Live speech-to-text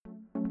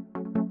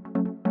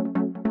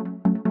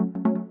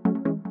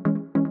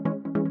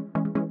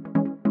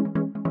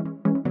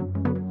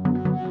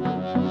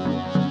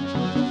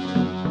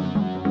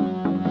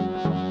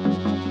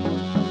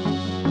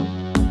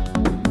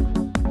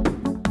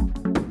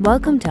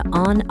Welcome to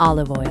On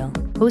Olive Oil,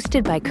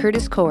 hosted by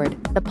Curtis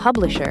Cord, the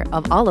publisher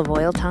of Olive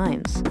Oil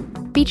Times,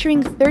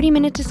 featuring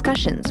 30-minute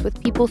discussions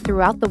with people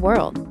throughout the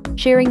world,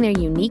 sharing their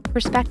unique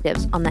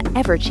perspectives on the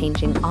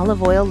ever-changing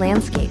olive oil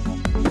landscape.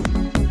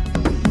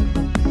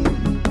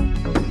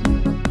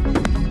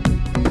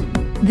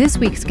 This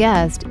week's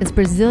guest is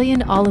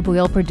Brazilian olive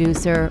oil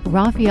producer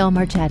Rafael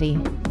Marchetti.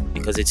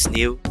 Because it's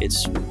new,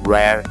 it's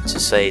rare to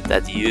say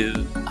that you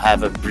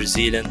have a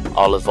Brazilian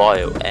olive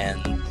oil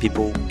and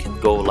people can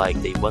go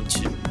like they want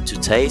to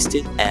taste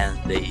it, and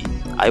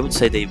I would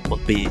say they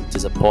won't be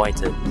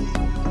disappointed.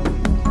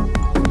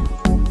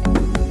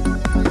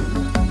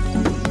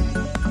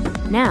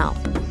 Now,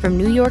 from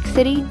New York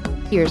City,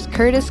 here's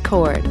Curtis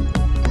Cord.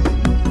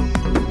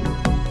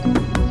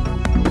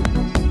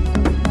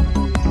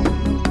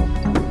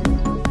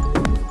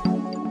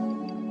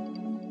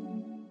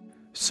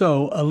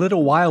 So, a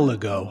little while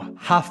ago,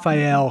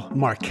 Rafael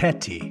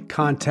Marchetti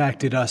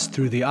contacted us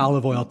through the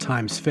Olive Oil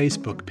Times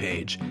Facebook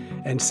page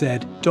and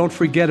said, "Don't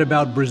forget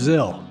about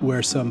Brazil,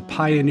 where some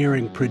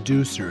pioneering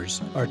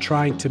producers are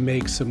trying to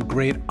make some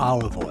great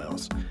olive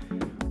oils."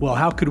 Well,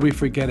 how could we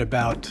forget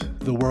about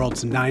the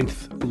world's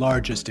 9th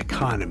largest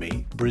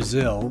economy,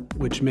 Brazil,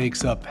 which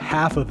makes up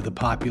half of the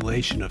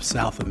population of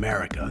South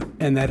America,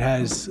 and that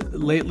has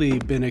lately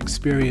been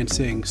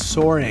experiencing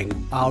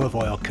soaring olive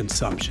oil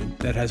consumption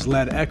that has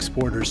led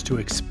exporters to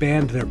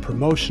expand their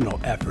promotional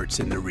efforts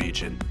in the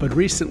region. But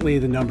recently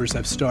the numbers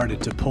have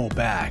started to pull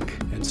back,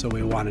 and so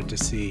we wanted to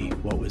see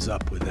what was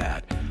up with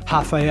that.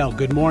 Rafael,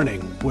 good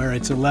morning, where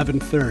it's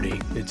 11:30.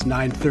 It's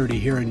 9:30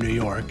 here in New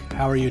York.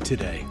 How are you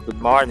today?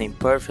 Good morning,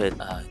 perfect.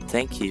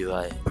 Thank you.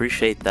 I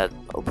appreciate that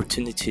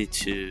opportunity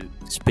to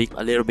speak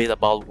a little bit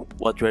about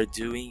what we're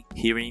doing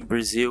here in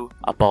Brazil,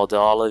 about the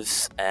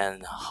olives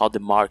and how the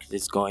market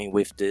is going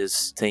with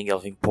this thing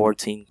of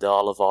importing the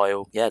olive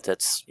oil. Yeah,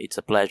 it's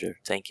a pleasure.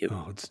 Thank you.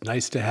 Oh, it's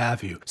nice to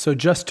have you. So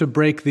just to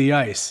break the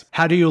ice,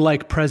 how do you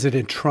like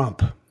President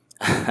Trump?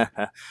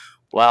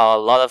 Well,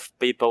 a lot of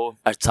people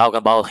are talking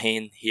about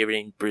him here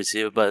in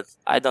Brazil, but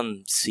I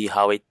don't see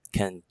how it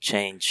can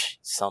change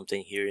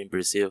something here in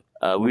Brazil.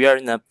 We are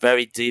in a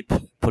very deep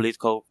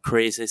political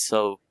crisis,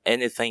 so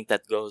anything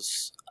that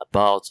goes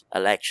about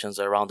elections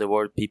around the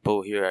world,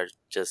 people here are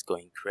just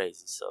going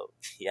crazy. So,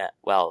 yeah,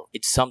 well,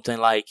 it's something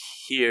like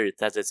here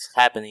that is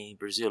happening in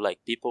Brazil,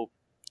 like people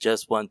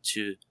just want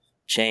to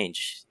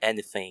change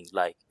anything,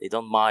 like they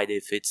don't mind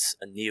if it's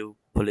a new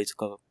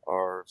political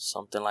or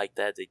something like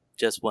that. They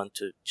just want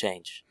to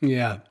change.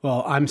 Yeah,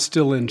 well, I'm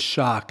still in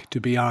shock,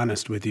 to be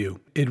honest with you.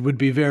 It would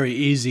be very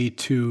easy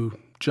to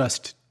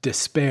just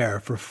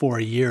despair for 4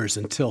 years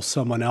until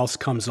someone else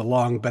comes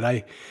along, but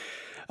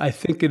I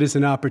think it is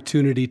an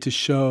opportunity to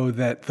show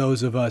that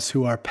those of us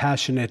who are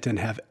passionate and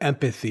have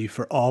empathy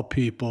for all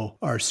people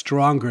are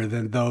stronger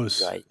than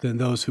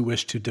those who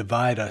wish to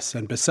divide us.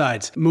 And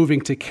besides,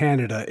 moving to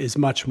Canada is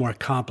much more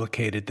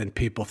complicated than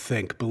people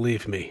think.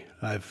 Believe me,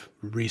 I've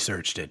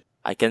researched it.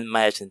 I can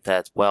imagine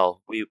that.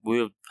 Well, we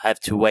will have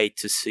to wait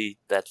to see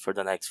that for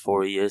the next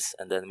 4 years,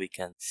 and then we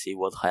can see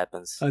what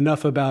happens.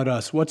 Enough about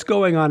us. What's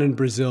going on in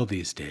Brazil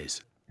these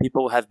days?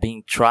 People have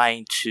been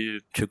trying to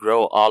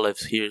grow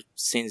olives here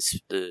since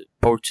the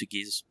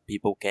Portuguese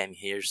people came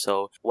here.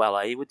 So, well,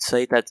 I would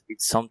say that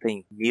it's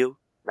something new.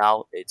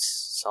 Now it's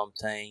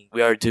something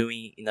we are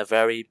doing in a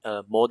very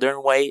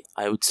modern way,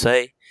 I would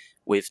say,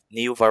 with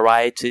new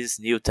varieties,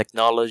 new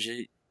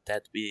technology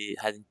that we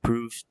had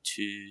improved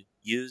to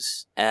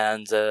use.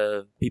 And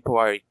people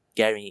are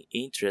getting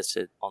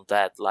interested on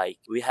that. Like,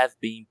 we have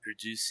been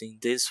producing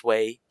this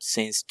way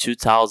since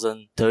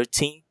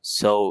 2013,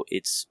 so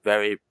it's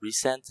very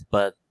recent.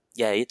 But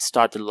yeah, it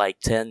started like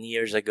 10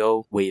 years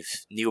ago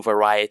with new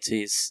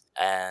varieties,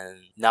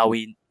 and now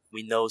we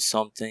know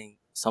some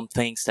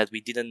things that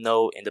we didn't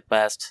know in the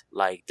past,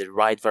 like the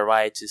right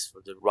varieties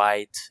for the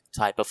right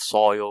type of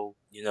soil,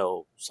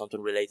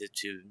 something related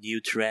to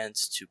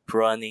nutrients, to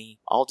pruning,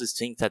 all these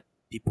things that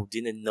people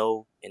didn't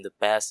know in the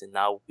past, and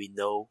now we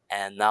know.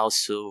 And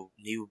also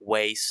new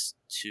ways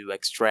to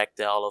extract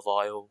the olive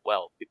oil.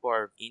 Well, people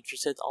are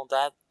interested on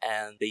that,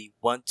 and they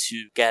want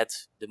to get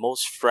the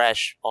most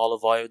fresh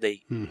olive oil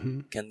they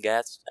can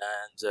get.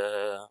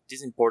 And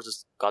these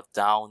importers got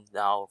down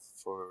now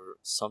for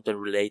something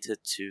related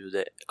to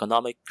the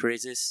economic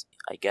crisis,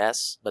 I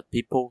guess. But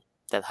people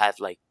that have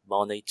like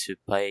money to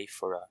pay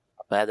for a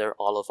better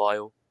olive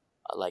oil,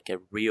 like a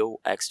real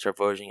extra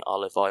virgin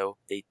olive oil,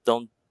 they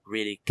don't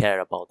really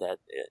care about that.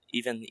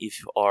 Even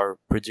if our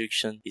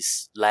production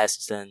is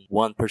less than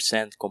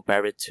 1%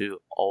 compared to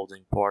all the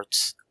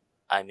imports,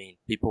 I mean,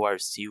 people are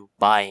still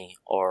buying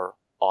our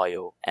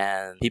oil,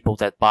 and people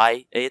that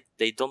buy it,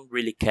 they don't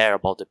really care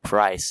about the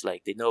price.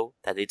 Like, they know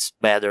that it's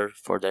better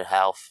for their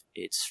health,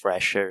 it's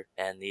fresher,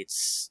 and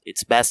it's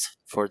best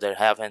for their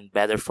health and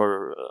better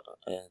for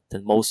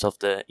than most of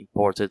the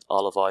imported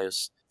olive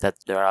oils that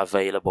are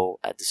available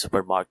at the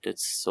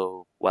supermarkets.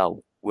 So,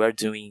 well, we're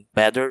doing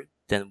better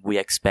than we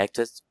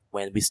expected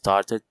when we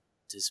started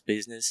this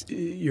business.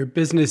 Your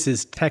business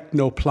is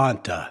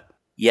Tecnoplanta.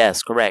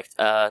 Yes, correct.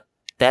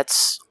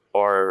 That's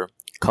our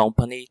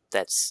company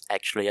that's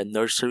actually a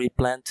nursery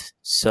plant.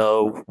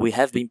 So we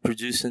have been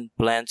producing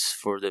plants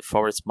for the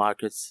forest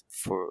markets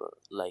for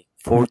like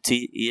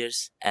 40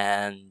 years,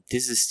 and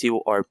this is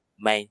still our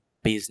main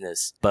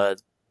business.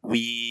 But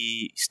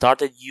we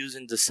started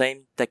using the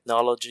same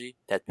technology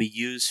that we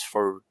use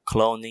for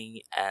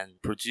cloning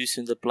and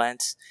producing the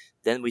plants.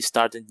 Then we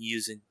started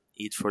using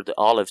it for the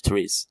olive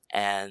trees.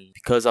 And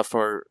because of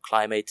our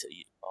climate,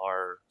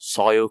 our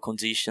soil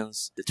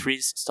conditions, the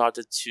trees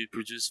started to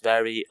produce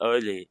very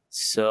early.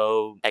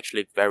 So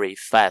actually very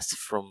fast.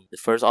 From the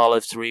first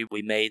olive tree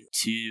we made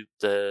to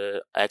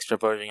the extra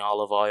virgin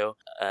olive oil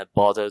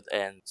bottled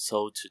and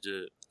sold to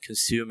the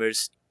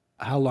consumers.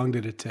 How long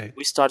did it take?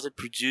 We started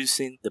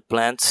producing the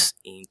plants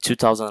in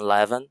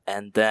 2011,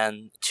 and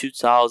then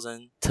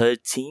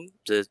 2013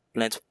 the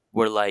plants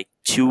were like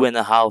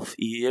 2.5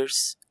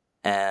 years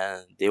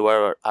and they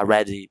were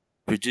already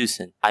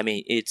producing. I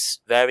mean,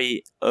 it's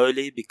very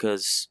early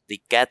because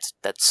they get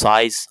that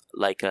size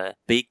like a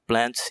big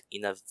plant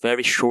in a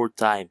very short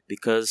time,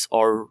 because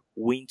our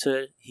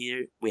winter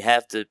here we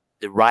have the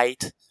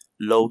right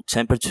low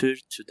temperature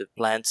to the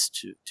plants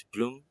to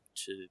bloom,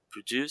 to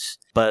produce,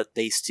 but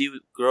they still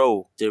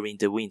grow during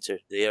the winter.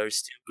 They are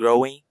still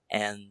growing,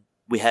 and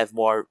we have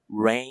more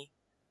rain,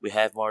 we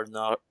have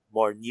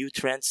more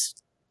nutrients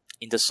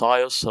in the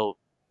soil, so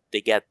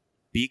they get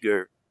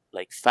bigger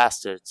like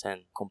faster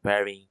than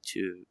comparing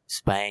to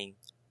Spain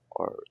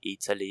or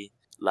Italy.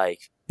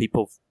 Like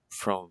people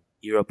from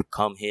Europe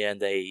come here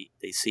and they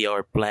see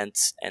our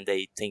plants and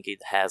they think it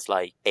has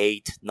like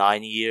 8-9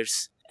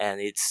 years, and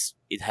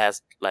it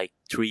has like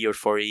 3 or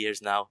 4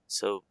 years now.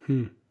 So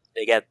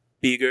they get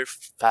bigger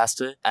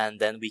faster, and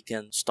then we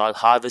can start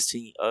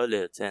harvesting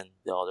earlier than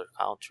the other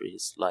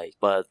countries. Like,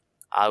 but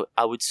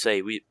I would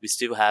say we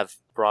still have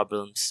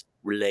problems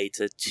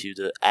related to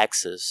the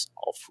access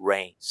of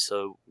rain.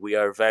 So we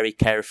are very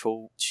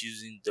careful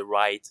choosing the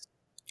right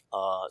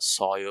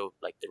soil,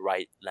 like the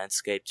right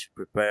landscape, to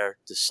prepare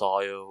the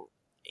soil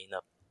in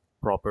a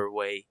proper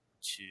way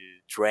to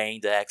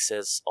drain the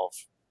excess of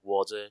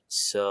water.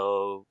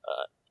 So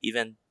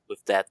even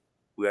with that,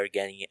 we are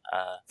getting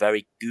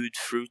very good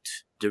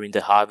fruit during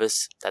the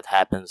harvest that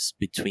happens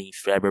between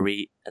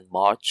February and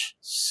March.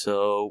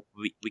 So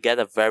we get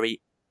a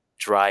very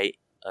dry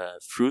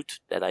fruit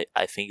that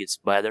I think is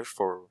better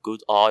for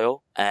good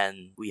oil,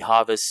 and we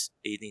harvest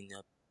it in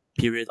a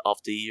period of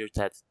the year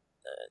that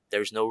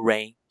there's no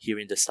rain here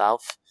in the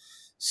south,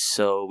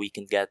 so we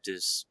can get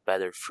this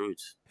better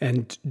fruit.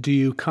 And do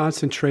you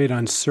concentrate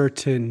on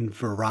certain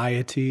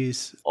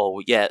varieties?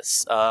 Oh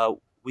yes,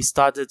 we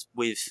started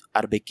with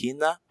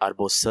Arbequina,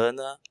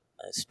 Arbosana,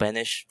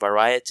 Spanish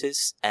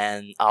varieties,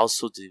 and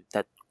also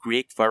that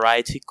Greek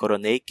variety,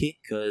 Koroneiki,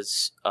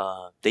 because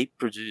they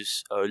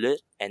produce earlier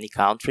any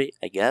country,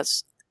 I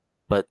guess.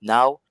 But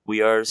now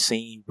we are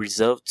seeing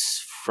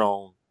results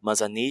from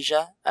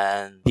Manzanilla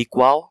and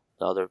Picual,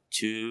 the other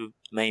two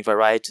main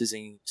varieties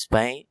in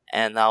Spain,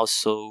 and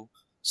also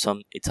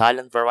some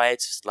Italian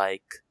varieties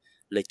like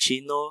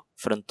Lecchino,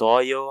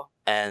 Frantoio,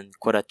 and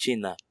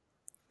Coracina.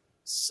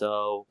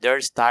 So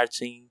they're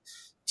starting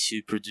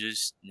to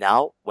produce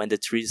now when the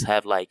trees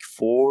have like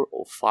 4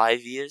 or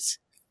 5 years.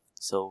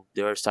 So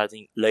they are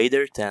starting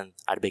later than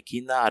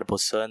Arbequina,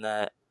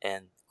 Arbosana,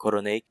 and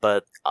Coronet.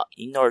 But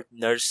in our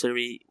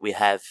nursery, we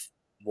have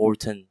more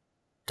than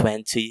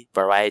 20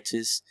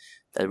 varieties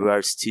that we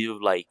are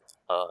still like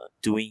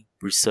doing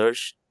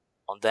research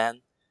on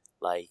them,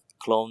 like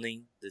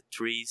cloning the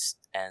trees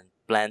and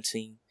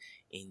planting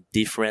in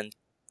different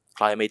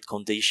climate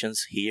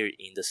conditions here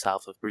in the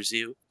south of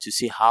Brazil to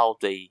see how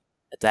they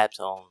adapt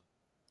on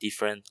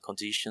different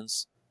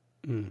conditions.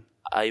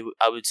 I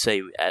would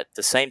say at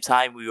the same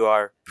time we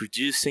are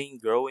producing,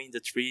 growing the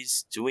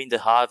trees, doing the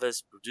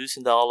harvest,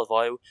 producing the olive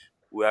oil,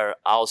 we are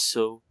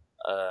also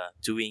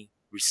doing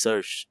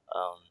research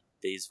on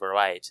these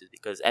varieties,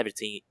 because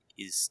everything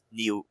is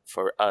new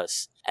for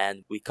us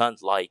and we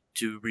can't like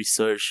do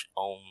research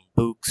on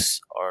books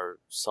or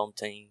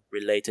something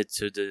related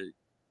to the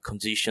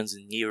conditions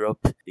in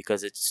Europe,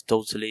 because it's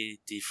totally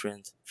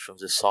different from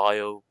the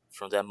soil,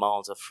 from the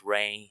amount of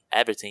rain.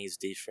 Everything is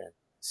different.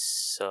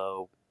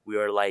 So we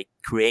are like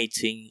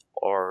creating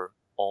our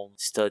own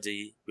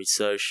study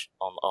research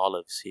on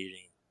olives here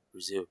in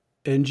Brazil.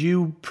 And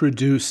you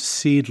produce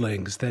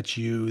seedlings that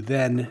you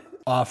then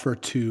offer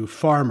to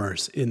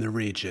farmers in the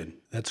region.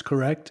 That's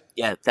correct?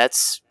 Yeah,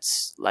 that's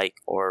like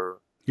your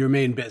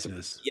main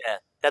business. Yeah,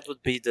 that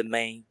would be the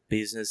main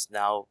business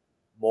now,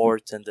 more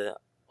than the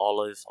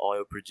olive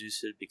oil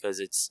producer, because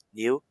it's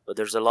new. But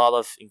there's a lot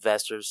of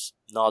investors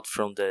not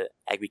from the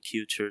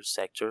agriculture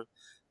sector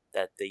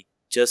that they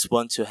just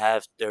want to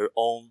have their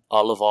own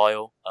olive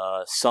oil.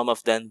 Some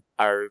of them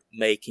are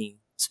making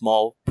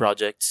small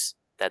projects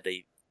that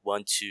they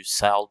want to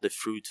sell the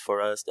fruit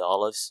for us, the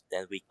olives.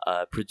 Then we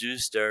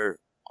produce their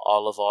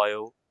olive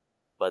oil.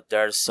 But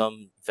there are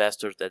some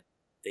investors that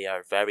they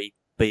are very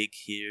big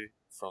here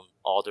from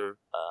other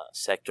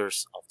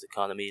sectors of the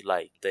economy.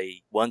 Like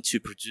they want to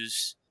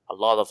produce a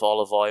lot of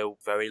olive oil,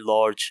 very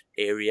large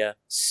area.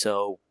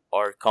 So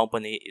our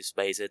company is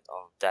based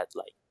on that,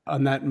 like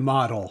on that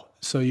model.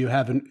 So you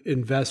have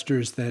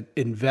investors that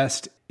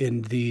invest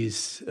in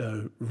these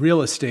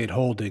real estate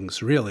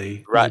holdings, really.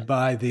 They right.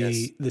 buy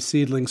Yes, the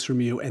seedlings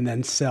from you and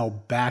then sell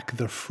back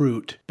the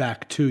fruit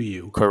back to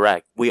you.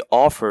 correct. We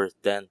offer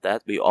then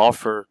that we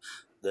offer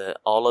the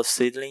olive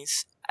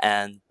seedlings,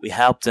 and we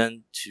help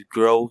them to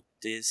grow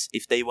this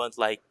if they want,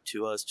 like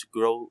to us to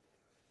grow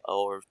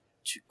or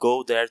to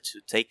go there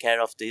to take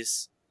care of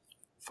this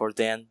for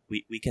them.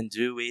 We can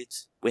do it.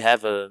 We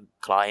have a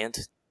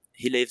client.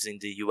 He lives in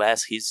the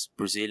US. He's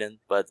Brazilian,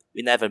 but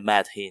we never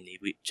met him.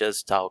 We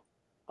just talk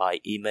by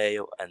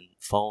email and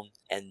phone,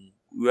 and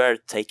we are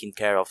taking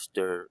care of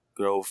their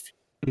growth.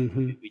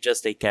 Mm-hmm. We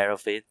just take care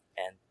of it,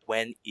 and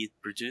when it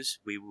produces,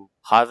 we will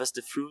harvest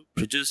the fruit,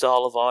 produce the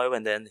olive oil,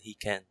 and then he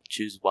can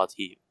choose what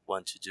he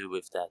wants to do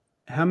with that.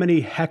 How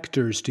many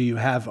hectares do you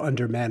have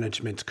under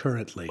management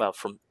currently? Well,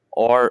 from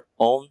our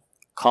own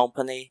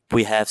company,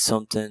 we have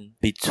something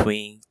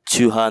between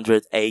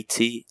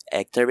 280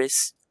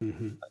 hectares.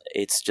 Mm-hmm.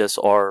 It's just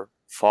our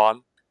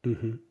farm.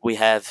 Mm-hmm. We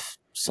have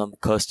some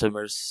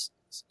customers,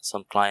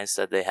 some clients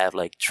that they have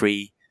like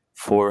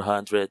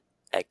 400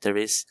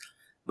 hectares,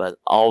 but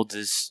all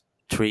these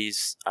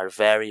trees are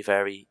very,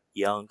 very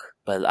young.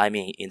 But I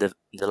mean, in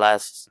the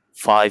last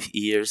 5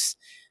 years,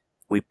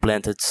 we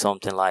planted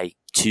something like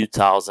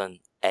 2,000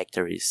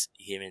 hectares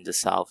here in the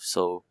south.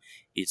 So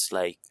it's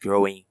like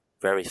growing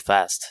very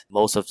fast.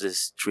 Most of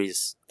these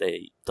trees,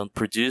 they don't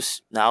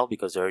produce now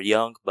because they're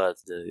young, but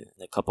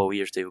in a couple of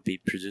years they will be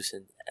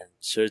producing, and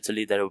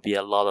certainly there will be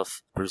a lot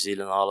of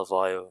Brazilian olive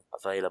oil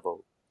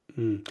available.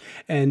 Mm.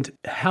 And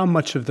how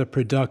much of the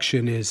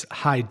production is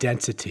high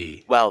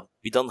density? Well,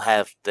 we don't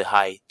have the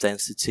high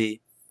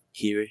density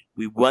here.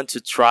 We want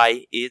to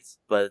try it,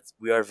 but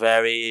we are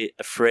very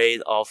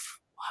afraid of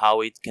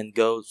how it can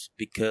go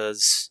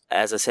because,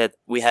 as I said,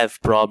 we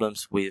have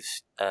problems with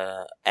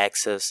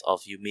excess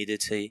of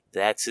humidity.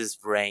 The excess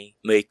rain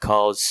may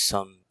cause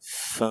some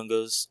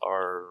fungus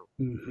or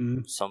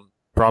some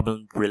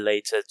problem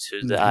related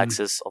to the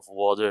access of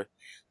water.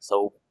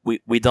 So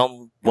we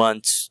don't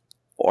want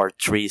our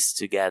trees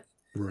to get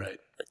right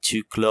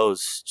too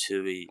close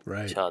to each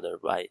right. other,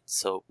 right?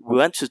 So we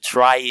want to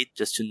try it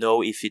just to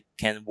know if it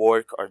can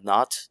work or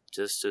not,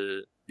 just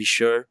to be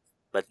sure.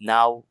 But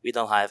now we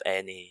don't have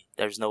any.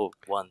 There's no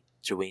one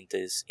doing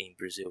this in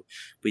Brazil.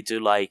 We do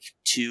like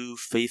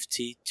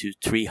 250 to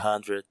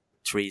 300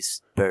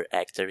 trees per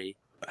hectare.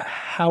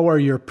 How are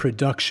your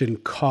production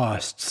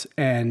costs,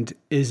 and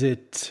is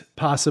it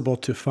possible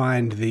to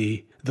find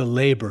the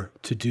labor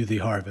to do the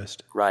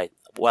harvest? Right.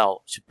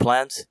 Well, to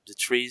plant the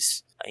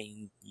trees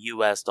in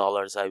US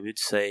dollars, I would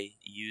say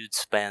you'd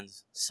spend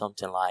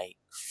something like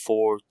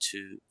 $4,000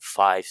 to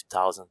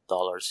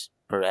 $5,000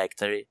 per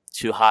hectare.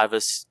 To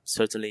harvest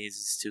certainly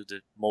is still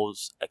the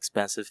most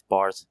expensive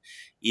part,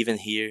 even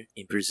here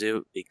in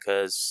Brazil,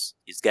 because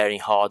it's getting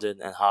harder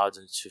and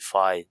harder to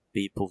find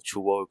people to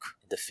work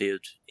in the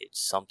field.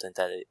 It's something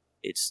that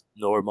it's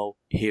normal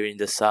here in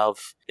the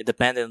south. It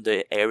depends on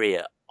the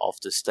area of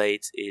the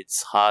state.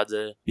 It's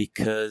harder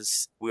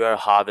because we are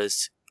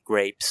harvest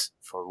grapes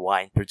for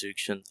wine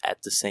production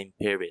at the same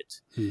period,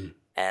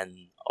 and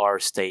our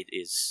state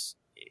is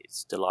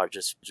the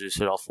largest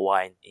producer of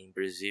wine in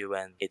Brazil,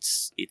 and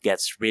it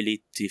gets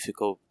really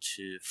difficult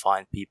to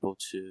find people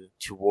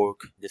to work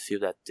in the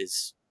field at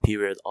this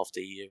period of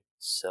the year.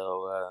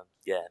 So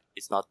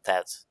it's not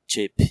that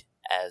cheap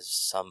as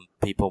some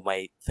people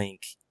may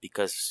think,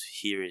 because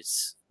here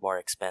it's more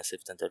expensive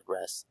than the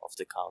rest of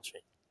the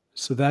country.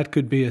 So that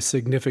could be a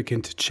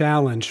significant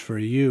challenge for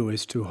you,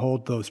 is to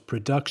hold those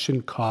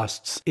production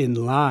costs in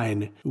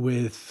line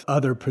with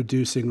other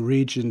producing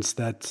regions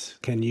that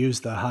can use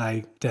the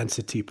high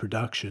density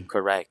production.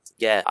 Correct.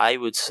 Yeah, I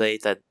would say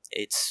that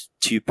it's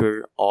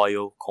cheaper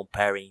oil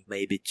comparing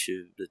maybe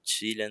to the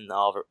Chilean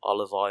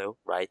olive oil,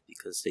 right?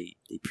 Because they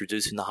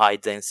produce in a high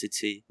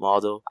density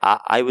model.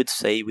 I would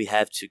say we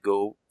have to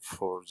go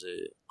for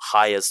the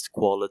highest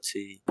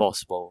quality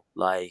possible,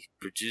 like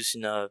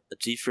producing a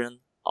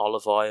different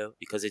olive oil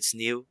because it's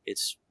new,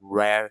 it's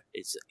rare,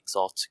 it's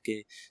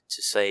exotic.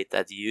 To say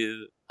that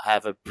you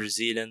have a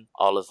Brazilian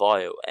olive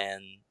oil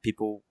and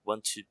people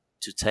want to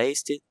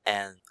taste it,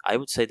 and I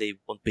would say they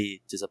won't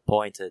be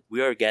disappointed.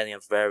 We are getting a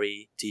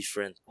very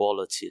different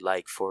quality.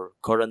 Like for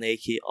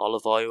Coronaci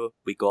olive oil,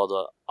 we got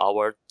an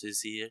award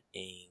this year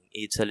in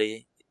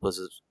Italy. It was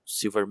a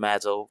silver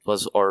medal. It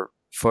was our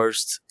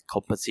first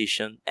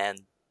competition, and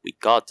we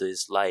got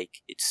this.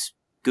 Like, it's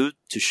good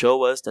to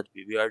show us that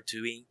we are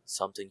doing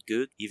something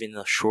good, even in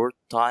a short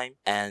time,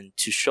 and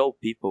to show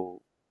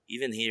people,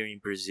 even here in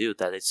Brazil,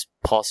 that it's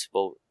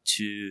possible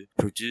to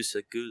produce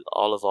a good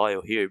olive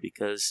oil here,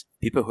 because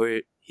people who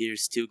here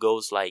still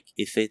goes like,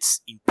 if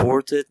it's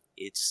imported,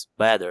 it's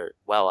better.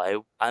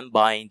 Well, I'm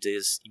buying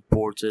this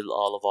imported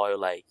olive oil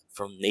like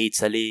from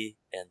Italy,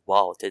 and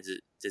wow, this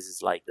is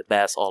like the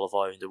best olive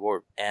oil in the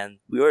world. And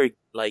we are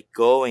like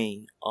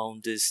going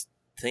on this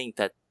thing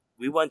that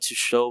we want to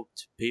show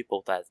to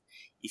people that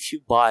if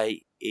you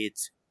buy it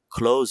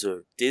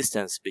closer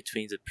distance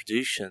between the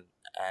production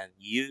and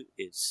you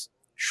is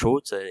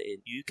shorter,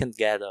 you can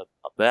get a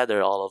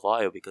better olive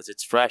oil because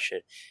it's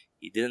fresher.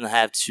 You didn't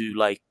have to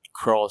like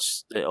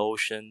cross the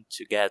ocean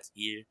to get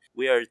here.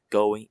 We are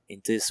going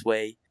in this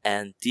way,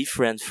 and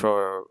different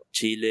for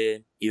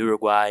Chile,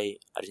 Uruguay,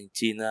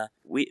 Argentina.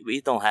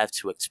 We don't have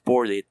to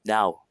export it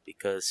now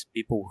because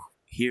people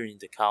here in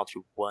the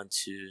country want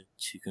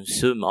to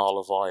consume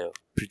olive oil.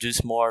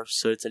 Produce more,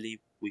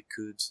 certainly we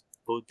could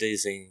put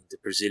this in the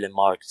Brazilian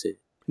market.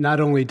 Not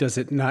only does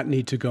it not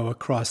need to go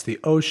across the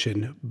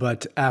ocean,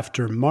 but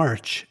after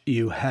March,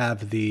 you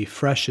have the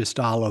freshest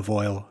olive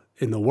oil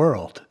in the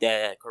world.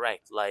 Yeah,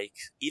 correct. Like,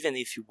 even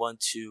if you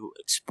want to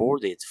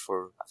export it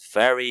for a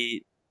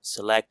very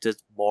selected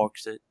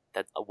market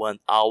that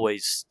want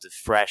always the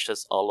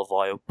freshest olive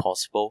oil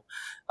possible,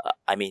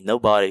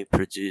 nobody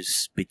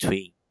produce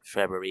between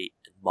February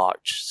and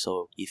March.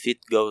 So if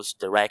it goes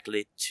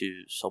directly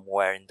to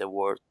somewhere in the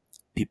world,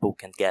 people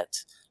can get,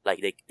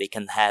 like, they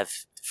can have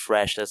the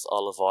freshest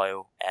olive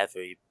oil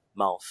every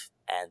month.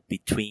 And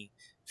between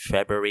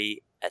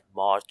February and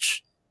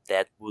March,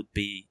 that would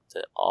be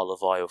the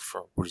olive oil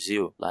from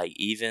Brazil. Like,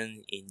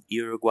 even in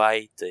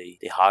Uruguay, they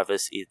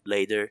harvest it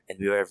later, and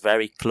we are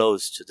very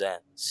close to them.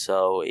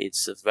 So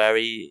it's a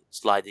very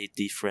slightly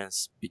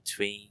difference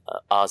between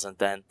us and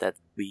them, that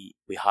we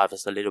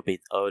harvest a little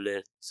bit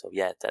earlier. So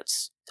yeah,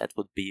 that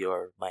would be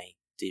our main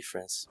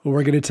difference. Well,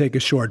 we're going to take a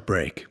short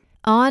break.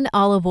 On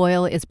Olive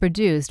Oil is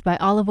produced by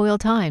Olive Oil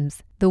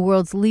Times, the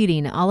world's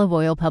leading olive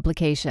oil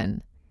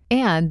publication,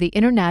 and the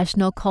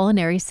International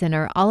Culinary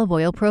Center Olive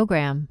Oil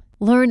Program.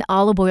 Learn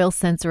olive oil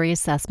sensory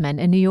assessment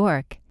in New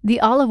York. The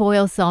Olive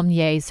Oil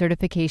Sommelier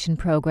Certification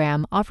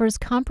Program offers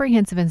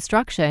comprehensive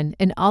instruction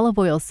in olive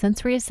oil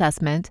sensory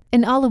assessment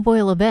and olive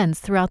oil events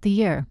throughout the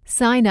year.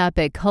 Sign up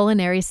at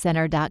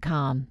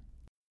culinarycenter.com.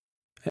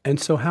 And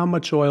so how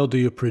much oil do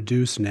you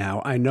produce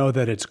now? I know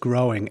that it's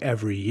growing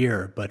every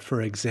year, but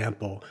for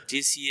example,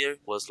 this year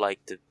was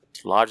like the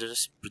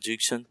largest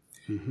production.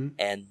 Mm-hmm.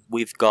 And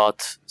we've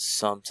got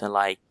something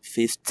like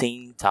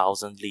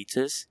 15,000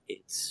 liters.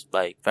 It's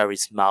like very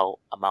small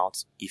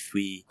amount if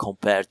we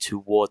compare to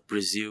what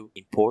Brazil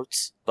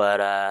imports. But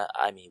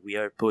we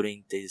are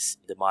putting this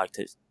in the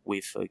market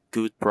with a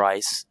good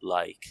price,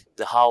 like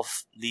the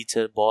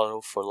half-liter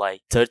bottle for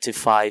like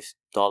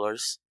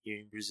 $35 here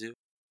in Brazil.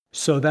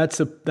 So that's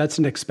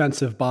an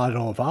expensive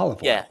bottle of olive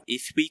oil. Yeah,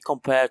 if we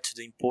compare to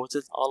the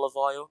imported olive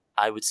oil,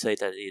 I would say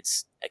that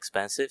it's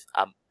expensive.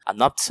 I'm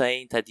not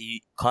saying that you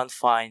can't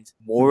find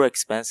more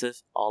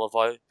expensive olive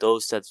oil,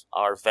 those that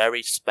are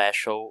very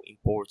special,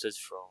 imported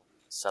from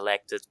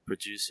selected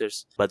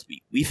producers. But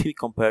if we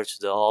compare to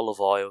the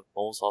olive oil,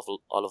 most of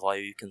olive oil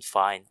you can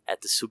find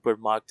at the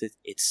supermarket,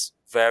 it's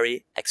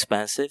very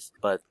expensive.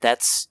 But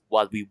that's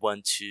what we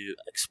want to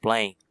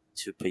explain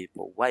to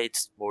people, why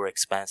it's more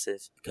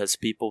expensive, because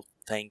people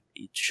think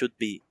it should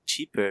be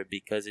cheaper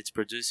because it's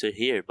produced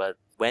here. But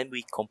when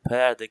we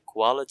compare the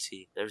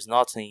quality, there's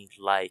nothing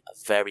like a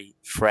very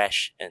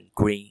fresh and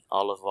green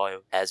olive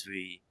oil as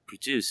we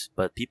produce,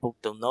 but people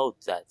don't know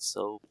that.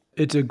 So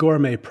it's a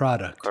gourmet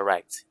product.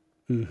 Correct.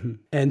 Mm-hmm.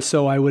 And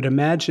so I would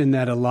imagine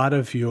that a lot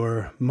of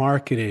your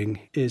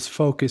marketing is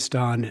focused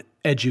on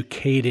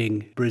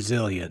educating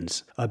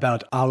Brazilians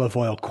about olive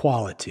oil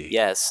quality.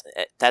 Yes,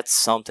 that's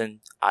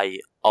something I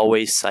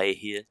always say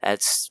here.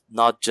 It's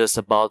not just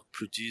about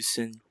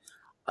producing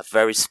a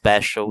very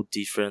special,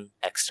 different,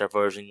 extra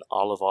virgin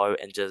olive oil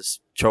and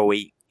just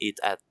throwing it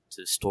at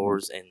the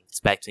stores and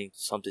expecting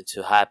something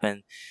to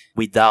happen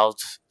without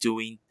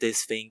doing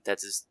this thing that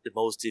is the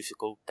most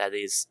difficult, that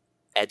is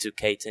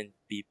educating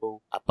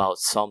people about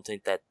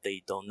something that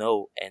they don't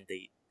know and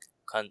they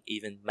can't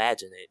even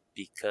imagine it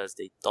because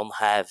they don't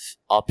have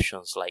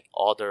options like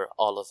other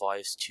olive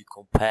oils to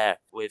compare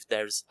with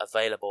there's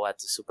available at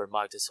the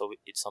supermarket. So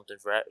it's something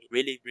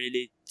really,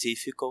 really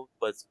difficult,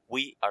 but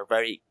we are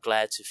very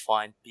glad to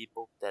find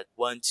people that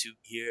want to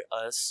hear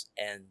us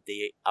and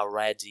they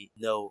already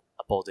know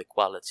about the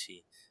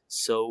quality.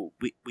 So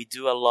we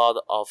do a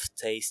lot of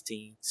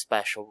tasting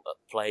special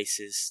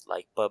places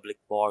like public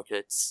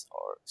markets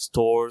or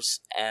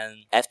stores,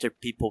 and after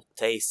people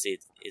taste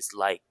it, it's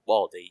like,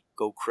 wow, they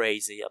go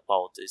crazy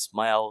about the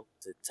smell,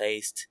 the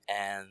taste,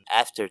 and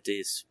after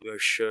this, we're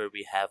sure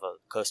we have a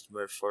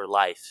customer for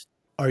life.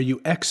 Are you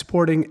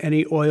exporting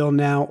any oil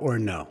now or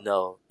no?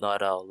 No,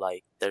 not at all.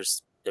 Like,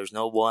 there's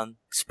no one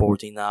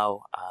exporting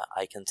now.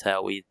 I can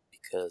tell it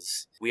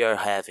because we are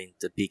having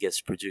the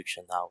biggest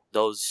production now.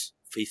 Those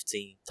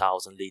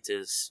 15,000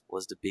 liters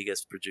was the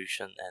biggest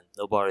production, and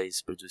nobody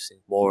is producing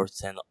more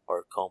than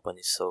our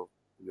company. So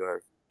we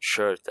are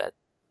sure that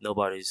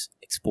nobody's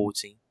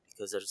exporting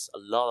because there's a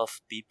lot of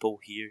people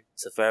here.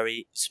 It's a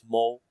very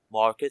small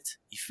market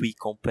if we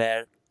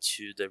compare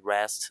to the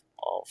rest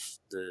of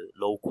the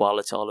low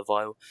quality olive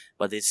oil,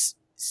 but it's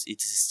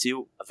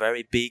still a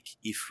very big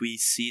if we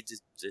see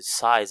the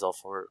size of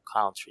our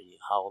country,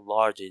 how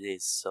large it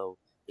is. So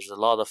there's a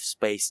lot of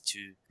space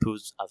to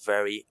put a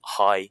very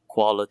high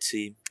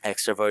quality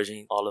extra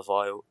virgin olive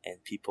oil,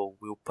 and people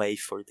will pay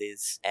for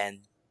this.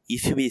 And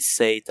if we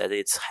say that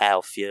it's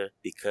healthier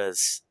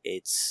because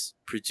it's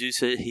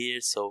produced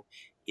here, so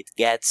it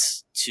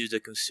gets to the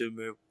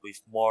consumer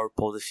with more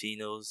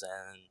polyphenols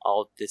and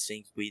all the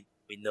things we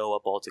know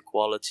about the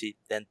quality,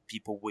 then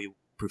people will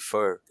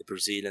prefer the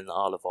Brazilian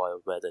olive oil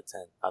rather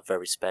than a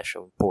very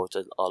special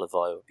imported olive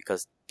oil,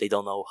 because they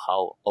don't know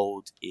how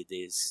old it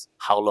is,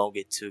 how long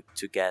it took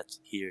to get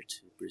here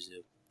to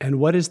Brazil. And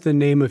what is the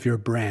name of your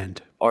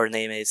brand? Our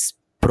name is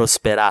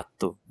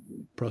Prosperato.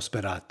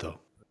 Prosperato.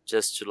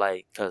 Just to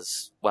like,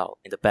 because, well,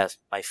 in the past,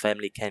 my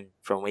family came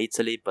from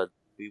Italy, but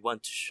we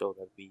want to show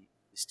that we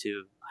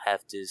still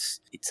have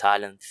this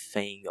Italian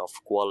thing of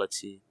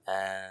quality,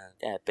 and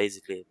yeah,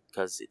 basically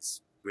because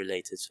it's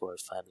related to our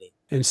family.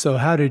 And so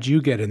how did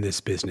you get in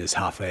this business,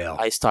 Rafael?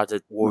 I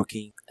started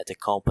working at the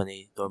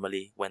company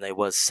normally when I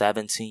was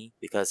 17,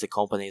 because the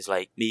company is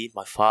like me,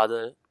 my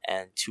father,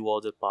 and two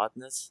other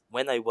partners.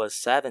 When I was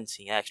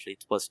 17, actually,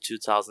 it was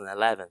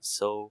 2011.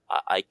 So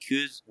I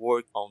could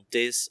work on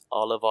this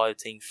olive oil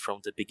thing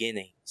from the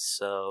beginning.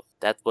 So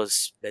that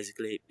was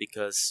basically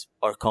because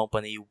our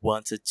company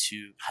wanted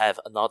to have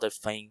another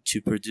thing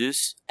to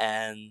produce.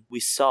 And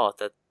we saw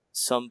that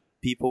some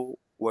people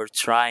were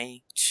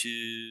trying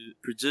to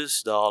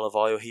produce the olive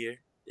oil here.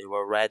 They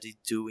were already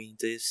doing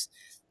this,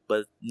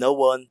 but no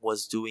one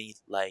was doing it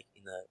like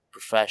in a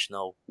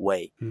professional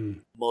way.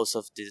 Most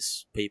of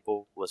these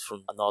people was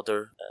from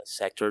another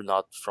sector,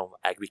 not from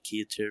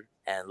agriculture,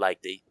 and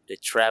like they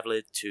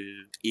traveled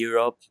to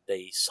Europe,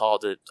 they saw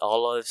the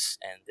olives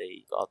and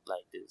they got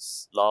like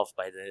this love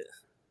by the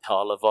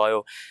olive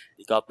oil.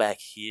 They got back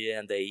here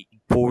and they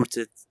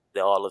imported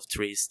the olive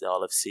trees, the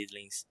olive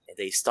seedlings, and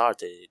they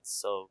started it.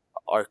 So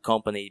our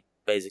company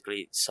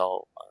basically saw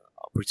an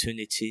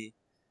opportunity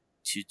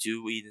to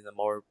do it in a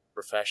more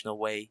professional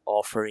way,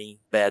 offering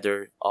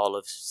better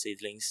olive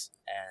seedlings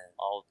and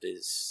all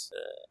this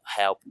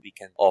help we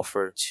can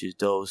offer to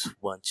those who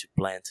want to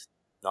plant,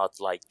 not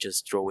like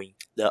just throwing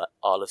the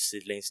olive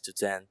seedlings to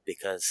them,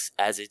 because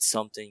as it's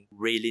something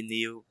really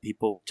new,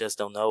 people just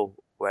don't know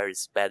where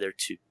it's better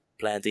to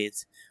plant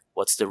it,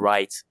 what's the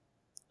right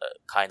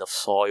kind of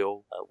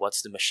soil,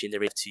 what's the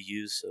machinery to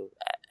use. So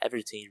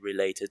everything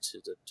related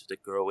to the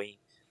growing,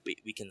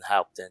 we can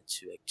help them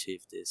to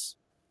achieve this.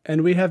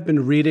 And we have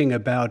been reading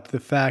about the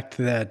fact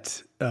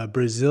that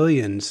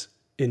Brazilians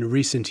in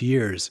recent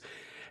years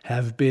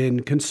have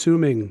been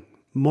consuming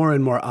more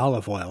and more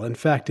olive oil. In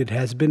fact, it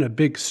has been a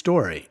big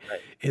story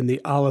in the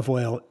olive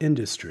oil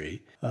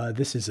industry.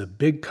 This is a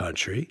big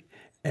country,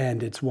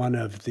 and it's one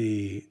of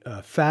the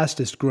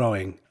fastest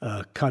growing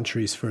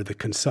countries for the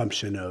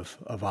consumption of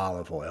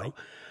olive oil.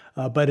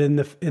 But in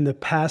the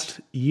past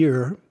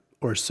year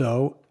or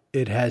so,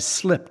 it has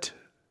slipped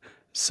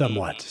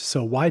somewhat.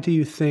 So why do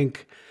you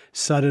think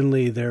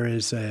suddenly there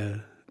is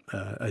a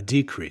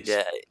decrease?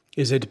 Yeah.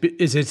 Is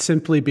it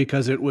simply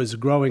because it was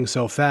growing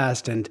so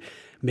fast and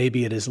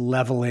maybe it is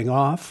leveling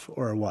off,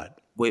 or what?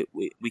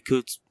 We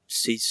could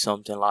see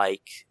something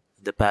like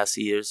the past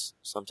years,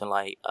 something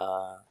like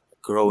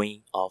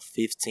growing of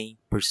 15%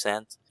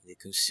 in the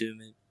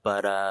consumer.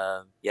 But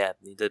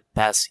in the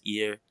past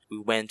year, we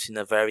went in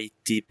a very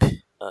deep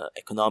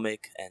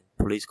economic and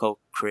political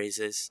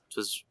crisis. It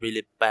was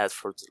really bad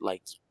for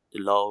the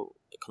low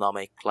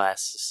economic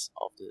classes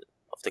of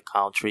the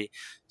country.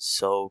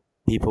 So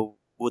people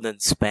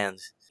wouldn't spend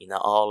in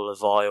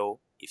olive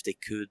oil if they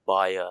could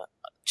buy a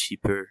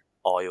cheaper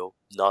oil,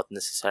 not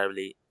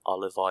necessarily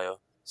olive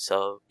oil.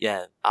 So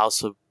yeah,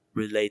 also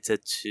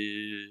related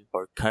to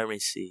our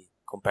currency,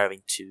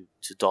 comparing to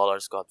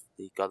dollars,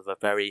 they got a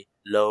very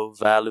low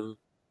value.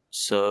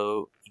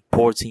 So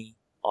importing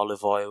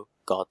olive oil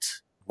got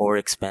more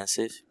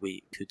expensive.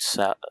 We could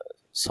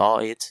saw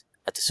it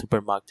at the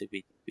supermarket.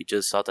 We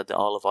just saw that the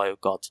olive oil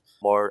got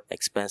more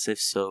expensive.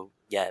 So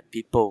yeah,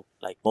 people,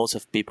 like most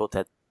of people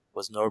that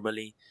was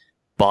normally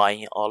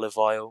buying olive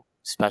oil,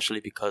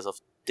 especially because of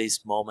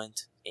this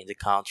moment in the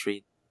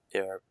country, they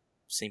are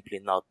simply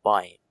not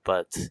buying.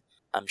 But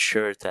I'm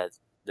sure that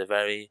the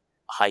very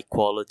high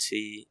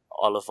quality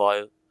olive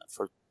oil,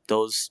 for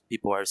those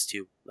people are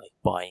still like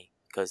buying,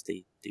 because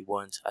they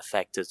weren't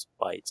affected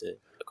by the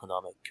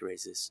economic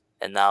crisis.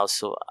 And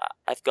also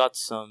I've got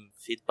some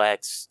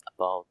feedbacks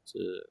about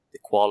the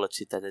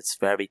quality, that it's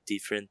very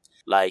different.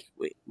 Like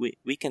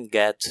we can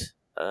get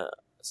a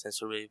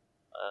sensory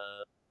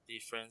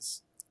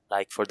difference,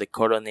 like for the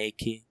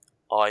Koroneki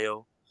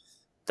oil,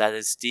 that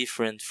is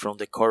different from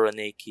the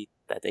Koroneki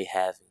that they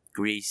have in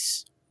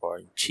Greece or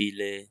in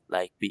Chile.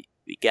 Like we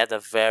get a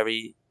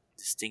very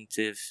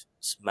distinctive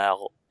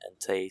smell and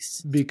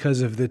taste.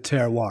 Because of the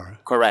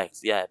terroir. Correct,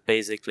 yeah,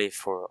 basically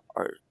for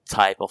our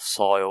type of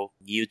soil,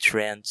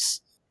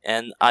 nutrients.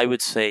 And I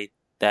would say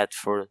that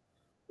for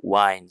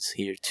wines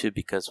here too,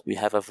 because we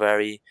have a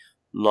very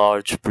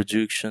large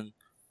production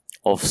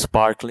of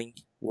sparkling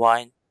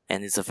wine,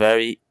 and it's a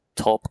very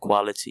top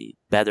quality,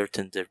 better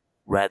than the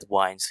red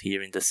wines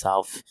here in the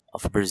south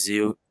of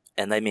Brazil.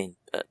 And I mean,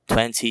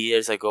 20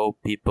 years ago,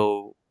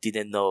 people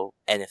didn't know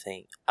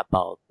anything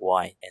about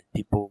wine, and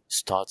people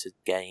started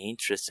getting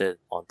interested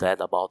on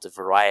that, about the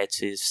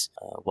varieties,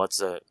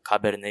 what's a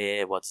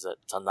Cabernet, what's a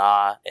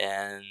Tanat,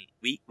 and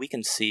we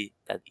can see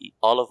that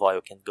olive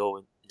oil can go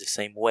in the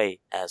same way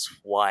as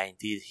wine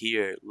did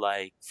here,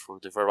 like for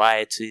the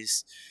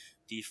varieties,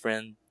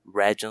 different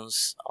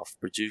regions of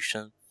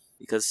production,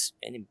 because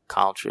any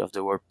country of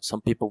the world,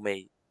 some people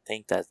may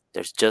think that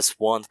there's just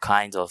one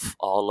kind of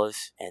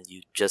olive and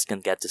you just can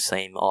get the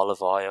same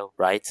olive oil,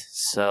 right?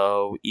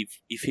 So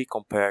if we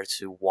compare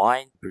to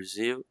wine,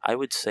 Brazil, I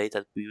would say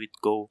that we would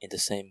go in the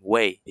same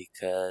way,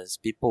 because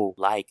people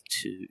like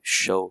to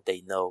show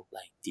they know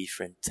like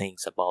different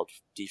things about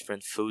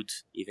different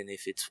foods, even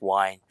if it's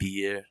wine,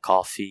 beer,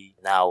 coffee,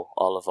 now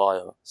olive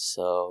oil.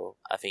 So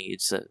I think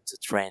it's a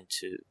trend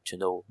to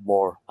know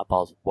more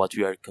about what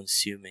we are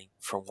consuming,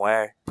 from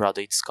where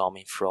products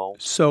coming from.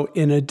 So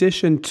in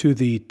addition to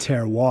the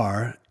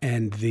terroir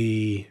and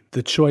the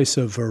choice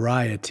of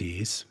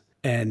varieties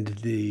and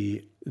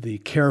the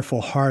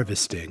careful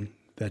harvesting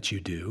that you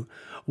do,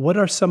 what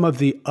are some of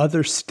the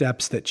other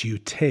steps that you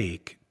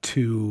take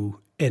to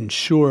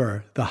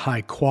ensure the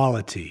high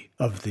quality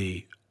of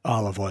the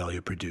olive oil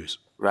you produce?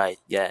 Right,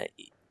 yeah.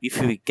 If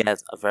we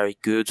get a very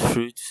good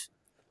fruit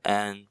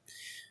and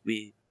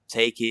we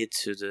take it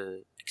to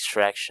the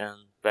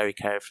extraction very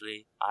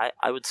carefully,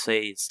 I would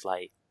say it's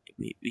like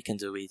we can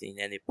do it in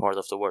any part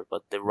of the world,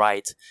 but the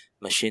right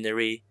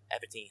machinery,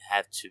 everything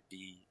had to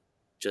be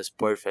just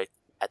perfect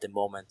at the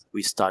moment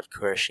we start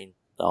crushing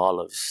the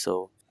olives.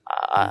 So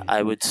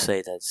I would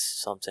say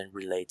that's something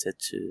related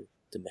to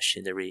the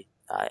machinery.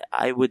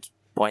 I would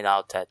point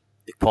out that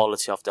the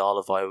quality of the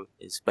olive oil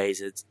is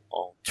based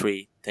on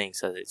three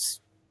things. That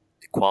it's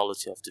the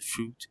quality of the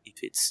fruit,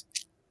 if it's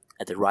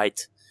at the right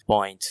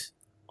point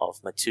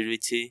of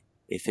maturity,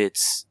 if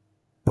it's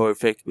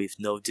perfect with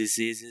no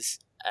diseases,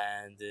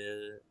 and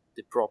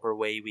the proper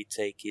way we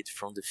take it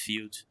from the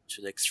field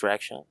to the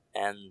extraction,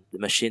 and the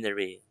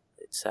machinery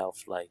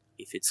itself, like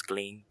if it's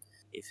clean,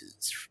 if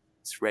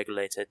it's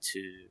regulated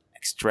to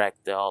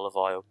extract the olive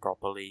oil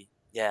properly.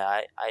 Yeah,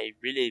 I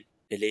really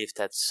believe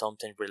that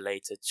something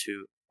related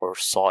to our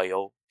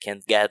soil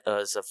can get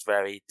us a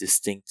very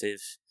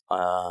distinctive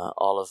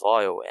olive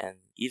oil. And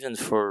even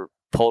for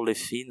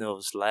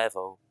polyphenols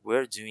level,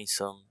 we're doing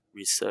some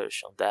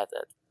research on that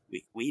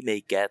we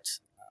may get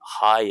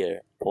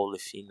higher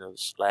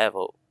polyphenols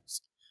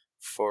levels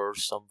for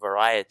some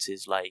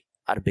varieties like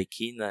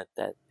Arbequina,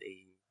 that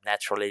they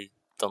naturally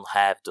don't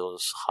have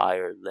those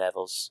higher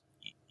levels.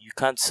 You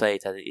can't say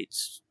that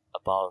it's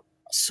about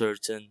a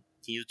certain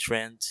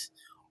nutrient,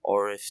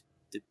 or if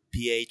the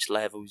pH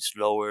level is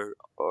lower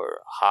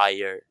or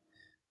higher,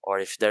 or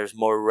if there's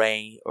more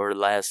rain or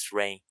less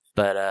rain.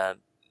 But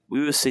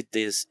we will see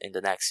this in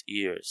the next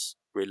years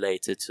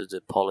related to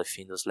the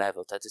polyphenols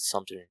level. That is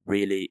something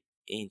really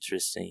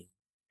interesting.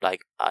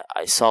 Like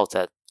I saw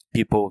that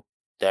people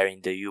there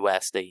in the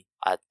US, they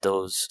at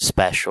those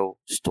special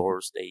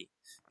stores, they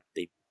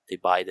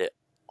buy the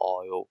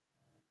oil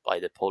by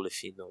the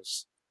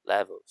polyphenols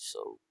level.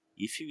 So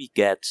if we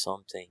get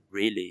something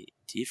really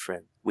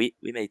different, we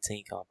may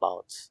think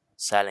about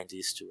selling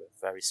this to a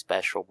very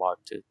special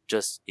market,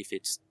 just if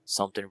it's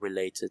something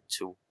related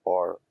to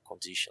our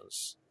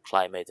conditions,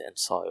 climate and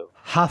soil.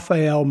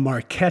 Rafael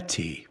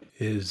Marchetti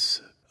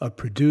is a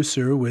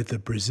producer with the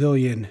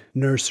Brazilian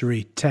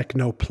nursery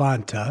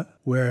Tecnoplanta,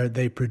 where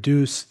they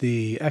produce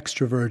the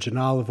extra virgin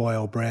olive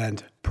oil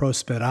brand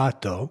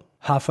Prosperato.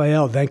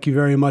 Rafael, thank you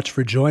very much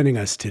for joining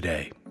us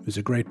today. It was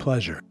a great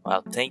pleasure.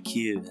 Well, thank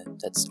you.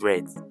 That's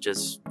great.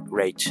 Just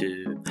great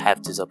to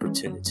have this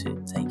opportunity.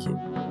 Thank you.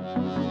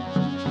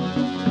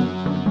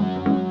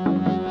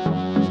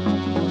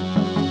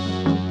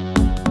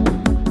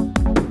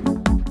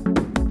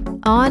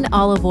 On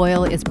Olive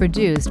Oil is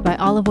produced by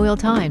Olive Oil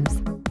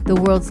Times, the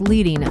world's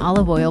leading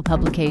olive oil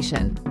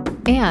publication,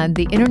 and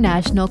the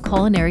International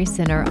Culinary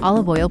Center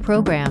Olive Oil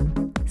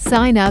Program.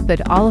 Sign up at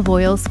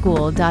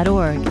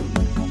oliveoilschool.org